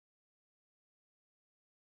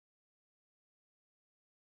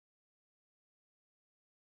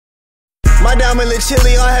My diamond look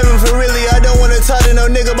chilly, I'm having for really. I don't wanna talk to no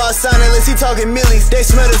nigga about signing unless he talking millies. They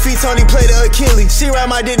smell the feet, Tony play the Achilles. She ride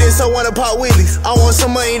my dick, this so wanna pop wheelies. I want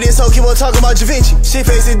some money, this hoe keep on talking about Da Vinci. She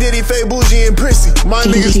facing Diddy, fake bougie and prissy. My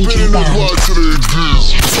niggas spinning the block till they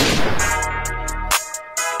exist.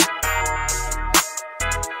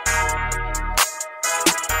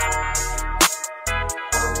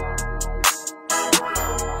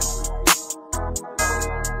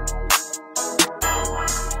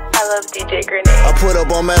 DJ Grenade. I put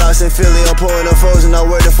up on Madden in Philly, I'm pouring the foes and I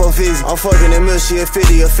work the 450. I'm fucking in mill, she a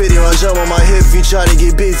 50 run jump on my hip if you try to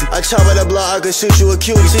get busy. I chop at the block, I could shoot you a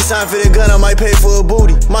cutie. She signed for the gun, I might pay for a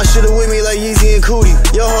booty. My shooter with me like Yeezy and Cootie.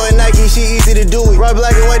 Yo, her and Nike, she easy to do it. Right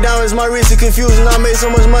black and white diamonds, my wrist is confusing. I made so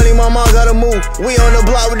much money, my mom gotta move. We on the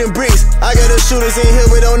block with them bricks. I got the shooters in here,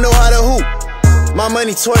 but don't know how to hoop. My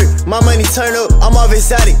money twerk, my money turn up. I'm off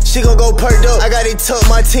exotic, she gon' go perked up. I got it tucked,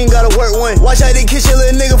 my team gotta work one. Watch out the kitchen,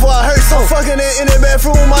 little nigga, before I hurt some. I'm fucking in the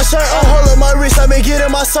bathroom with my shirt on. Hold up my wrist, I been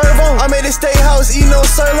getting my serve on. I'm at the steakhouse, eating on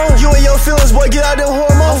sirloin. You and your feelings, boy, get out them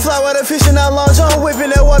hormones. I fly water fishing out Long John,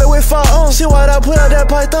 whipping that water with fire on. Shit, why'd I put out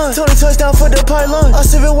that python? Tony touchdown for the pylon. I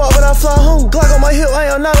sip and walk when I fly home. Glock on my hip,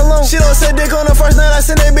 I am not alone. She don't say dick on the first night, I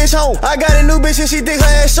send that bitch home. I got a new bitch and she think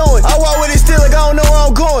her ass showing. I walk with it still like I don't know where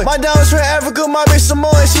I'm going. My diamonds from Africa, my bitch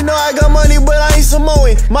Samoan. She know I got money, but I ain't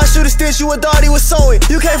Samoan. My shooter stitch, you would thought he was sewing.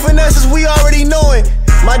 You can't finesse us, we already knowin'.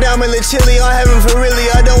 My diamond look chilly, I'm having for really.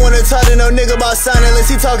 I don't wanna talk to no nigga about signing unless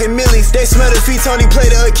he talking millies. They smell the feet, Tony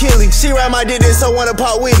play the Achilles. She ride my dick, this so wanna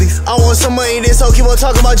pop wheelies. I want some money, this hoe keep on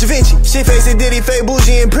talking about Da Vinci. She facing Diddy, fake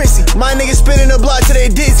bougie and prissy. My niggas spinning the block till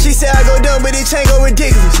they dizzy. She say I go dumb, but it chain go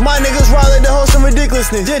ridiculous. My niggas raw like the whole some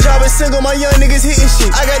ridiculousness. Just drop a single, my young niggas hitting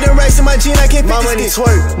shit. I got them racks in my jean, I can't pick my money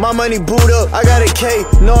twerk, my money boot up. I got a K,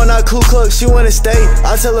 no I'm not Ku Klux, she wanna stay.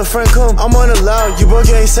 I tell her friend come, I'm on the loud, you broke,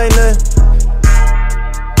 you ain't say nothing.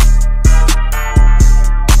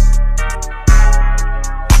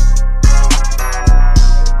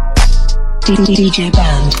 DJ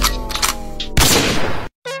Band.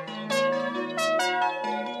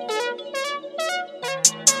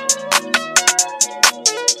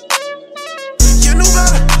 You knew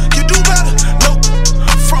better, you do better. No,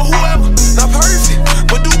 from whoever, not perfect,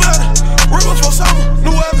 but do better. River for summer,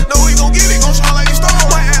 new weather. Know we gon' get it, gon' shine like a star.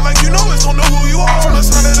 Might act like you know it, don't know who you are. From the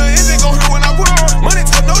sound of the engine, gon' hear when I put on. Money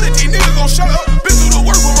to know that these niggas gon' shut up. Been through the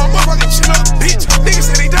work with my motherfucking chin up, bitch.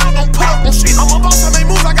 Niggas say they down, don't put up on shit. I'm a boss, I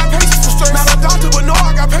make moves, I got patience for strength. Not a doctor, but no,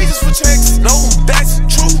 I got patience for checks. No, that's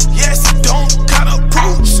true, yes, don't gotta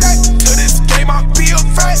prove shit. To this game, I be a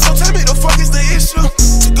fact. So tell me the fuck is the issue?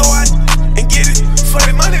 To go out and get it. For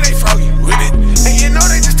that money, they froggy with it. And you know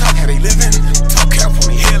they just talk how they living. Talk cap on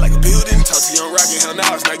me head like a building. Talk to young Rocky, hell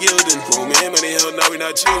now it's not gilding. Grown man, money, hell no, we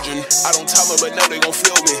not children. I don't tell them, but know they gon'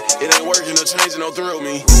 feel me. It ain't working or changing, don't thrill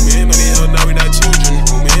me. Grown man, money, hell no, we not children.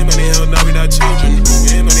 Grown man, money, hell no, we not children. Grown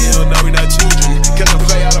man, money, hell no, we not children. Catch a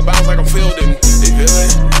play out of bounds like I'm fielding. They feel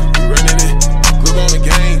it, we running it. Grip on the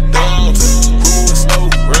game, thumbs. We moving slow,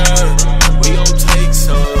 run. We gon' take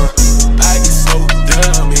some. Pocket so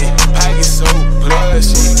dummy, pocket so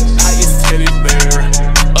plushy. Pockets teddy bear,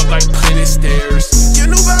 up like plenty stairs. You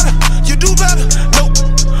knew better, you do better. Nope,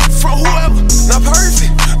 from whoever, not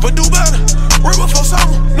perfect, but do better. River for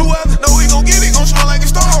summer, new weather. Know we gon' get it, gon' shine like a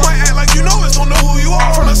star. Might act like you know it, don't know who you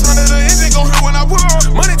are. From the sound of the engine, gon' hear when I put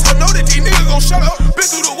on. Money to know that these niggas gon' shut up. Been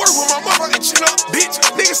through the work with my motherfucking chin up, bitch.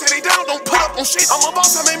 Niggas say they down, don't put up on shit. I'm a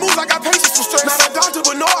boss, I make moves, I got patience for stress. Not a doctor,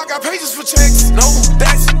 but no, I got patience for checks. No,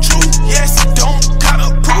 that's true, yes, don't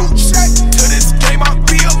gotta prove shit. To this game, I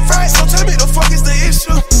be a fact. So tell me the fuck is the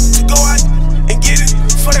issue? To go out and get it.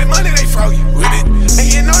 For that money, they froggy with it. And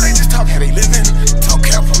you know they just talk how they living. Talk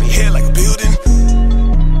cap on me head like a building.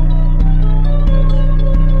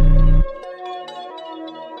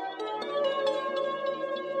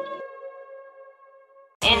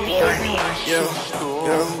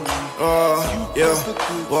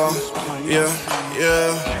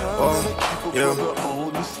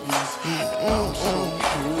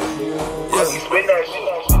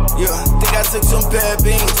 Think I took some bad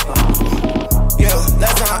beans. Yeah,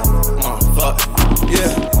 that's not. Fuck.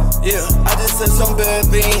 Yeah, I just took some bad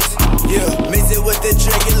beans. Yeah, mix it with the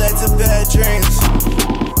drink, it led to bad dreams.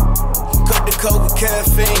 Cut the coke with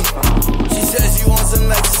caffeine. She says you want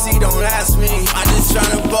some ecstasy, don't ask me. I just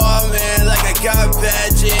tryna ball, man, like I got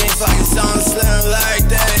bad jeans. Pockets on slim like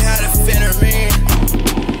they had a phentermine.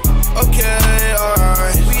 Okay,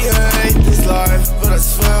 alright, we hate this life, but I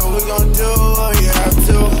swear we gon' do what we have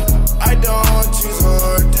to. I don't choose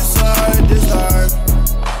hard, decide this life.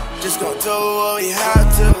 Just gon' do what we have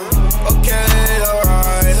to. Okay,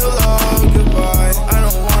 alright, hello, goodbye. I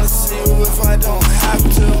don't wanna see you if I don't have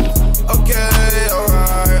to. Okay,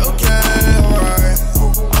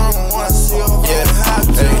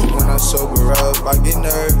 sober up, I get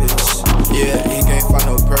nervous. Yeah, he can't find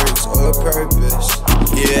no perks or purpose.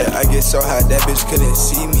 Yeah, I get so hot that bitch couldn't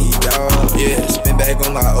see me, dawg. Yeah, spin back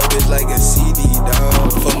on my old bitch like a CD,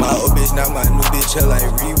 dawg. For my old bitch, now my new bitch her like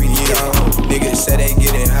Riri, dawg. Niggas say they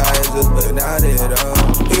getting high as us, but not at all.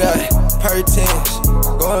 We got per 10s,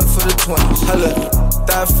 going for the 20s. Holla,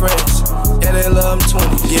 thigh friends, yeah, they love them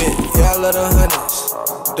 20s. Yeah, I love them hundreds,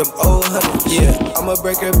 them old hundreds. Yeah, I'ma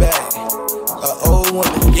break her back, a old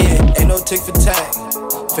woman. Yeah, ain't no tick for tag,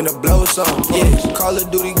 finna blow some. Yeah, Call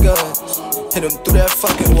of Duty guns, hit him through that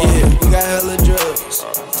fucking wall. Yeah, we got hella drugs,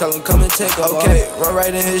 tell him come and take them. Okay, run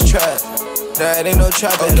right in his trap. Nah, it ain't no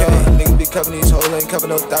trap at all. Niggas be covering these hoes, ain't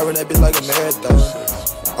covering no thigh, run that bitch like a marathon.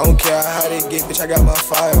 I don't care how they get, bitch, I got my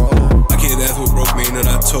fire on. I can't ask what broke me, and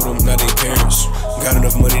I told them not their parents. Got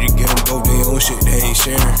enough money to get them both their own shit, they ain't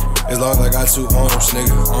sharing. As long as I got 2 arms,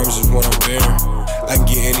 nigga, arms is what I'm bearing. I can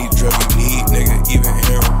get any drug you need, nigga, even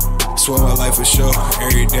heroin. Swear my life for sure,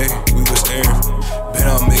 every day we was airing. Been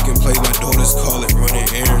out making plays, my daughters call it running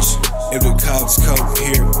errands. If the cops come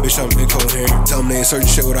here, bitch, I'm incoherent. Tell them they ain't certain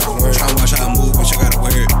shit without wearing. Try to watch how I move, bitch, I gotta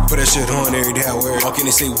wear it. Put that shit on every day I wear it. Walk in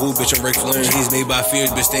and say woo, bitch, I'm Ric Flair. He's made by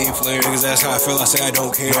fears, bitch, they ain't flaring. Niggas ask how I feel, I say I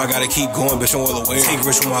don't care. I gotta keep going, bitch, I'm well aware. Take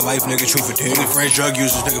risks with my life, nigga, truth or dare. Nigga, friends, drug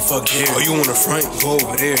users, nigga, fuck here. Oh, you on the front, go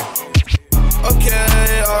over there.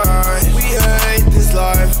 Okay, alright, we hate this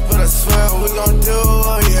life, but I swear we gon' do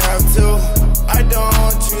what we have to. I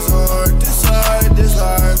don't choose or decide this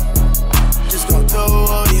life, just gon' do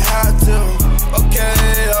what we have to.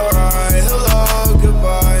 Okay, alright, hello,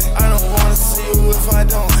 goodbye. I don't wanna see you if I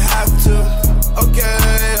don't have to.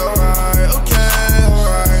 Okay, alright,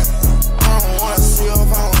 alright. I don't wanna see you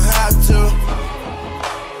if I don't have to.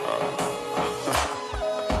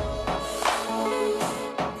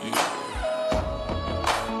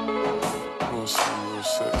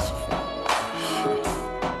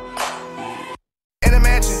 In a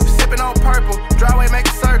mansion, sipping on purple, driveway make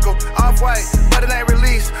a circle, off-white, but it ain't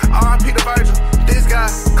released. R.I.P. to Virgil. This guy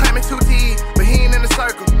claiming 2 T, but he ain't in the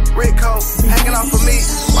circle. Red coat, hanging off of me,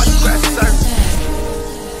 watch him scratch the surface.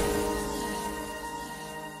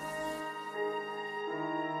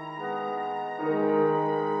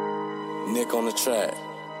 Nick on the track.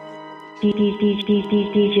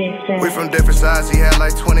 DJ Fat. We from different sides, he had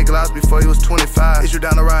like 20 gloves before he was 25. Is you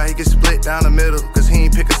down the ride, he get split down the middle, cause he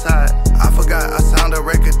ain't pick a side. I forgot, I signed a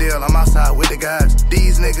record deal, I'm outside with the guys.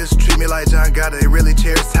 These niggas treat me like John Gotti, they really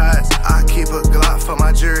cherish ties. I keep a Glock for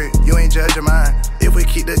my jury, you ain't judging mine. If we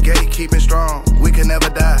keep the gate keeping strong, we can never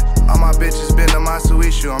die. All my bitches been to my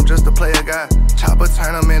issue, I'm just a player guy. Chopper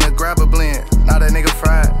turn them in a grabber blend, now that nigga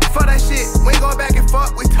fried. For that shit, we ain't going back and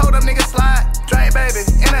fuck, we told them niggas slide. Drake baby,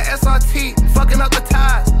 in a SRT, fucking up the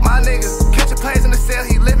ties. My niggas, catching plays in the cell,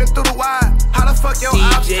 he living through the wire. How the fuck your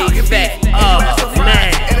ops talking Fat. beef? Oh,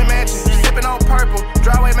 man. In a mansion, sipping on purple,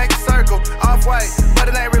 driveway make a circle, off-white, but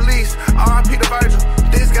it ain't released. R.I.P. to Virgil.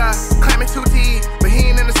 This guy claiming 2 T, but he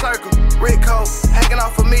ain't in the circle. Red coat, hanging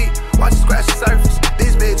off of me, watch it scratch the surface.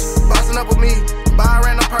 This bitch, bossing up with me, buy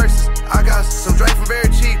random purses. I got some Drake from very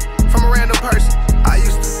cheap, from a random person. I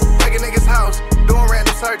used to break a nigga's house, doing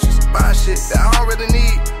random searches, buying shit that I don't really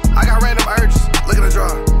need. I got random urges, look at the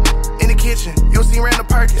drawer. In the kitchen, you'll see random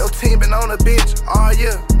perk. Your team been on a bitch all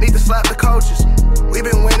year, need to slap the coaches. We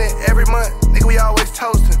been winning every month, nigga, we always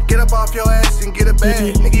toasting. Get up off your ass and get a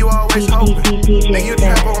bag, nigga, you always hoping. Nigga, you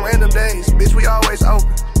trap on random days, bitch, we always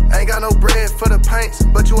open. Ain't got no bread for the pints,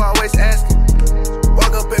 but you always asking.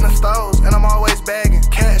 Walk up in the stores, and I'm always bagging.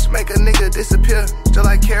 Cash make a nigga disappear, just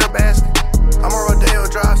like Carol Baskin. I'm on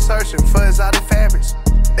Rodeo Drive searching for exotic fabrics.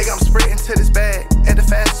 Nigga, I'm sprinting to this bag at the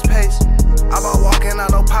fastest pace. I bought walking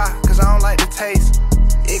out no pie, cause I don't like the taste.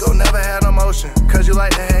 Ego never had no motion, cause you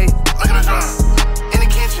like to hate. Look at the drum. In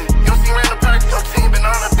the kitchen, you see random perks. Your team been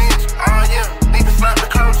on the bench all year, need to slap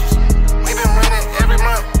the coaches. We been winning every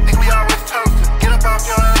month, nigga, we always toasting. Get up off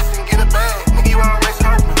your ass and get a bag, nigga, you always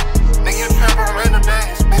hoping. Nigga, you trap on random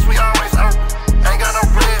days, bitch, we always open. Ain't got no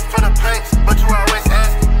bread for the pints, but you always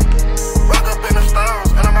asking. Walk up in the stores,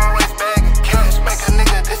 and I'm always bagging. Cash make a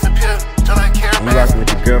nigga disappear, just like Carol Baskin. You rockin'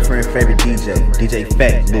 with your girlfriend favorite DJ, DJ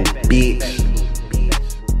Fat, little bitch.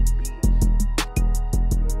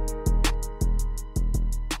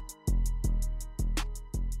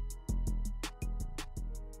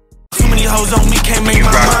 Hoes on me can't make my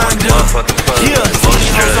mind up. Yeah, too many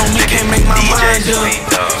hoes on me can't make my mind up.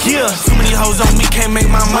 Yeah, too many hoes on me can't make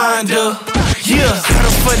my mind up. Yeah, got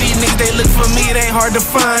them for these niggas, they look for me, it ain't hard to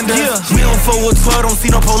find us. Yeah, we don't fuck with 12, don't see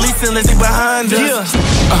no police unless they behind us. Yeah,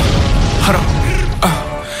 hold on.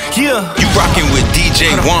 Yeah, you rockin' with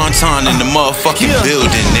DJ Wonton in the motherfucking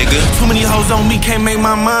building, nigga. Too many hoes on me can't make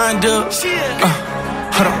my mind up.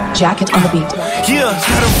 Jacket on the beat. Yeah,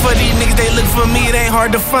 got them for these niggas, they look for me, it ain't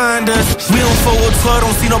hard to find us. We don't forward 12,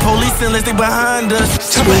 don't see no police unless they behind us.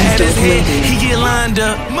 Chopper at his head, he get lined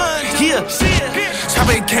up. Yeah,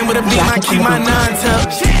 Chopper came with a beam, I keep my 9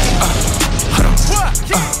 tucked.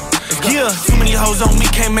 Yeah, too many hoes on me,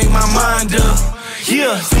 can't make my mind up.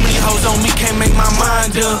 Yeah, too many hoes on me, can't make my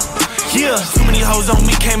mind up. Yeah, too many hoes on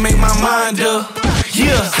me, can't make my mind up.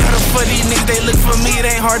 Yeah, how the fuck these niggas, they look for me, it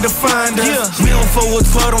ain't hard to find us. Yeah, we don't forward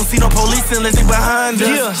 12, don't see no police unless they behind us.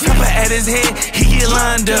 Yeah, Chopper at his head, he get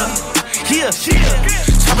lined up. Yeah,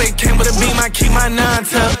 Chopper came with a beam, I keep my 9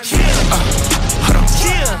 tucked.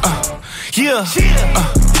 Yeah, yeah,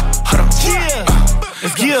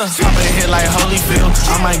 Chopper hit like Holyfield.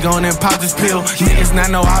 I might go in and pop this pill. Niggas not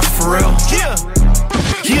know I for real.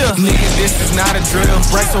 Yeah, nigga, this is not a drill.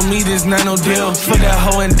 Racks on me, this not no deal. Fuck that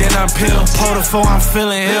hoe and then I pill. Pull the phone, I'm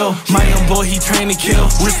feeling ill. My young boy, he trained to kill.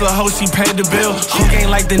 Rich little hoe, she paid the bill. Hook ain't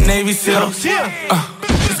like the Navy SEAL.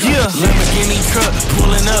 Yeah, Lamborghini truck,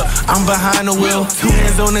 pulling up, I'm behind the wheel. 2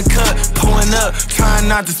 hands on the cut, pulling up, trying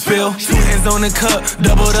not to spill. 2 hands on the cup,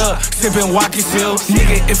 doubled up, sipping Watkins Hill.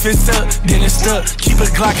 Nigga, if it's up, then it's stuck, keep a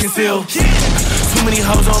Glock concealed. Too many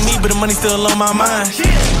hoes on me, but the money still on my mind.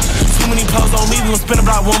 Too many posts on me, we gon' spin a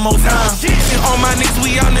block one more time. Shit, all my niggas,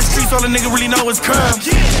 we out in the streets, all the nigga really know is crime.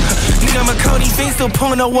 Nigga, I'm a Cody Fiend, still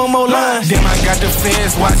pulling up one more line. Damn, I got the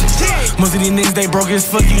feds watching. Most of these niggas, they broke as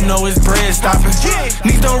fuck, you know it's bread stopping.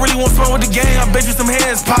 Niggas don't really want smoke with the gang, I bet you some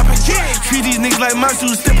heads popping. Treat these niggas like my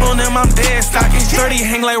shoes, step on them, I'm dead stocking. 30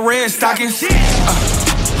 hang like red stockings.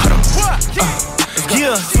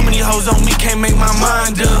 Yeah, too many hoes on me, can't make my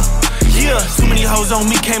mind up. Yeah, too many hoes on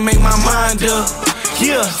me, can't make my mind up.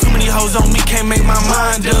 Yeah, too many hoes on me, can't make my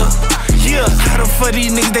mind up. Yeah, how the fuck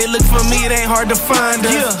these niggas, they look for me, it ain't hard to find us.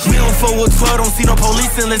 Yeah, we don't forward 12, don't see no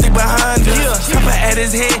police unless they behind us. Yeah, Chopper at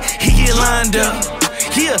his head, he get lined up.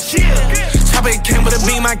 Yeah, Chopper came with a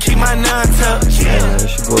beam, I keep my 9 tucked. Yeah,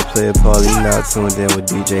 it's your boy Player Paulie, you now tuned in with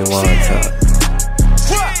DJ Wonton.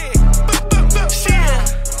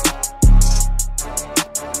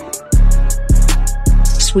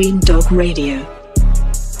 Sweden Dog Radio.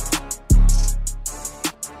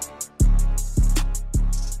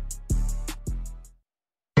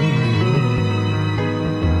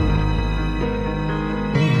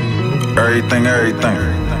 Everything. You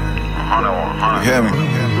hear me?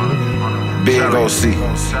 Big OC.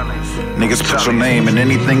 Niggas put your name in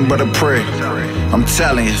anything but a prayer. I'm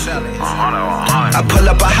telling you. I pull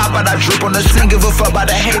up, I hop out, I drip on the scene. Give a fuck about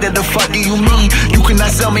the hater, the fuck do you mean? You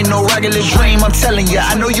cannot sell me no regular dream, I'm telling ya,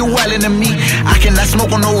 I know you wildin' to me. I cannot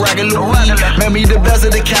smoke on no regular weed. Man, me the best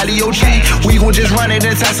of the Cali OG. We gon' just run it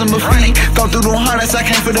and tie some feet. Thumb through them hundreds, I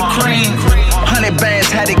came for the cream. 100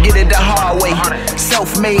 bands, had to get it the hard way.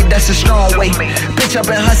 Self-made, that's a strong way. Bitch, I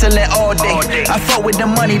been hustling all day. I fuck with the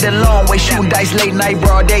money the long way. Shooting dice late night,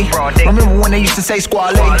 broad day. Remember when they used to say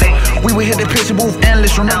squad late? We would hit the picture booth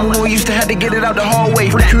endless. Remember when we used to have to get it out the hallway.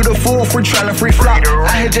 Free crew the fool, free trailer, free flop.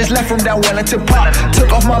 I had just left from down Wellington Pop.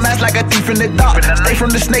 Took off my mask like a thief in the dark. Stay from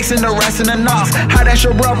the snakes and the rats and the knocks. How that's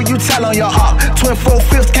your brother, you tell on your op. Twin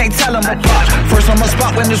 4/5, can't tell them apart. First I'm a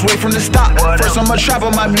spot when it's way from the stop. First I'm a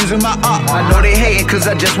trapper, my music, my op. I know they hating cause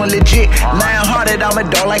I just went legit. Lion hearted, I'm a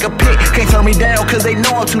dog like a pit. Can't turn me down cause they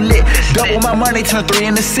know I'm too lit. Double my money, turn 3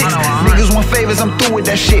 into 6. Niggas want favors, I'm through with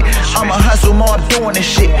that shit. I'ma hustle more, I'm doing this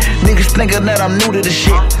shit. Niggas thinking that I'm new to the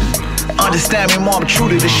shit. Understand me more, I'm true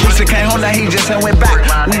to the shit. So came home, now he just went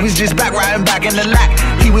back. We was just back, riding back in the lack.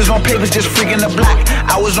 He was on papers, just freaking the black.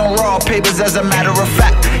 I was on raw papers, as a matter of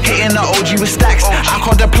fact. Hitting the OG with stacks. I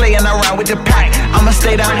caught the play and I ran with the pack. I'ma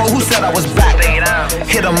stay down, but who said I was back?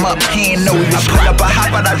 Hit him up, he ain't know we was pull up, I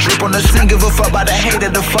hop out, I drip on the scene. Give a fuck about the hater,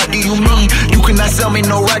 the fuck do you mean? You cannot sell me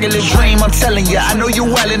no regular dream, I'm telling ya, I know you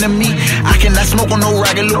wildin' to me. I cannot smoke on no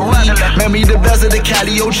regular weed. Man, me the best of the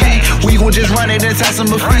Cali OG. We gon' just run it and tie some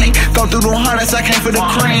feet. Thumb through them hundreds, I came for the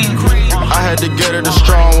cream. I had to get it a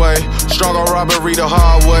strong way. Strong on robbery the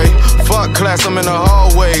hard way. Fuck class, I'm in the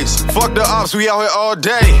hallways. Fuck the ops, we out here all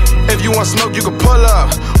day. If you want smoke, you can pull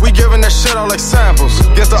up. We giving that shit out like samples.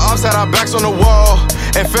 Guess the ops had our backs on the wall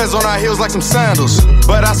and feds on our heels like some sandals.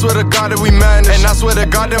 But I swear to God that we manage, and I swear to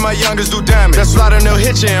God that my youngest do damage. That slide and they'll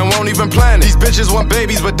hit you and won't even plan it. These bitches want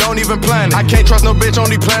babies but don't even plan it. I can't trust no bitch,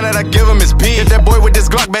 only planet I give him is B. Hit that boy with this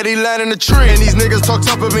Glock, bet he land in the tree. And these niggas talk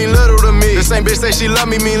tough but mean little to me. The same bitch say she love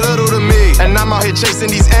me, mean little to me. And I'm out here chasing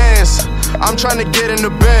these ends. I'm tryna get in the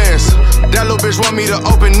Benz. That little bitch want me to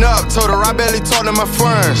open up. Told her I barely talk to my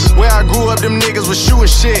friends. Where I grew up, them niggas was shooting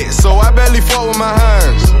shit, so I barely fought with my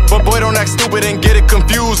hands. But boy, don't act stupid and get it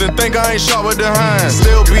confused and think I ain't sharp with the hands.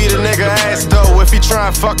 Still beat a nigga ass though if he try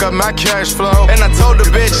and fuck up my cash flow. And I told the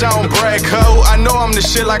bitch I don't brag, ho. I know I'm the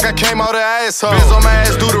shit like I came out of asshole. Biz on my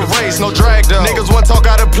ass do the race, no drag though. Niggas want talk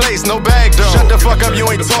out of place, no bag though. Shut the fuck up, you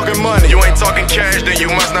ain't talking money. You ain't talking cash, then you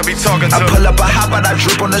must not be talking to. I pull up, I hop out, I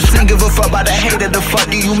drip on the scene. Give a fuck about the hater, the fuck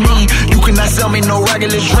do you mean? You cannot sell me no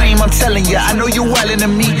regular dream, I'm telling ya, I know you wildin' to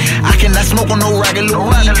me. I cannot smoke on no regular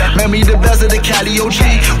weed. Man, me the best of the Cali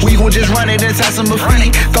OG. We gon' just run it and tie some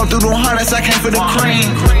feet. Thought through them hundreds, I came for the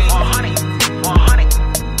cream.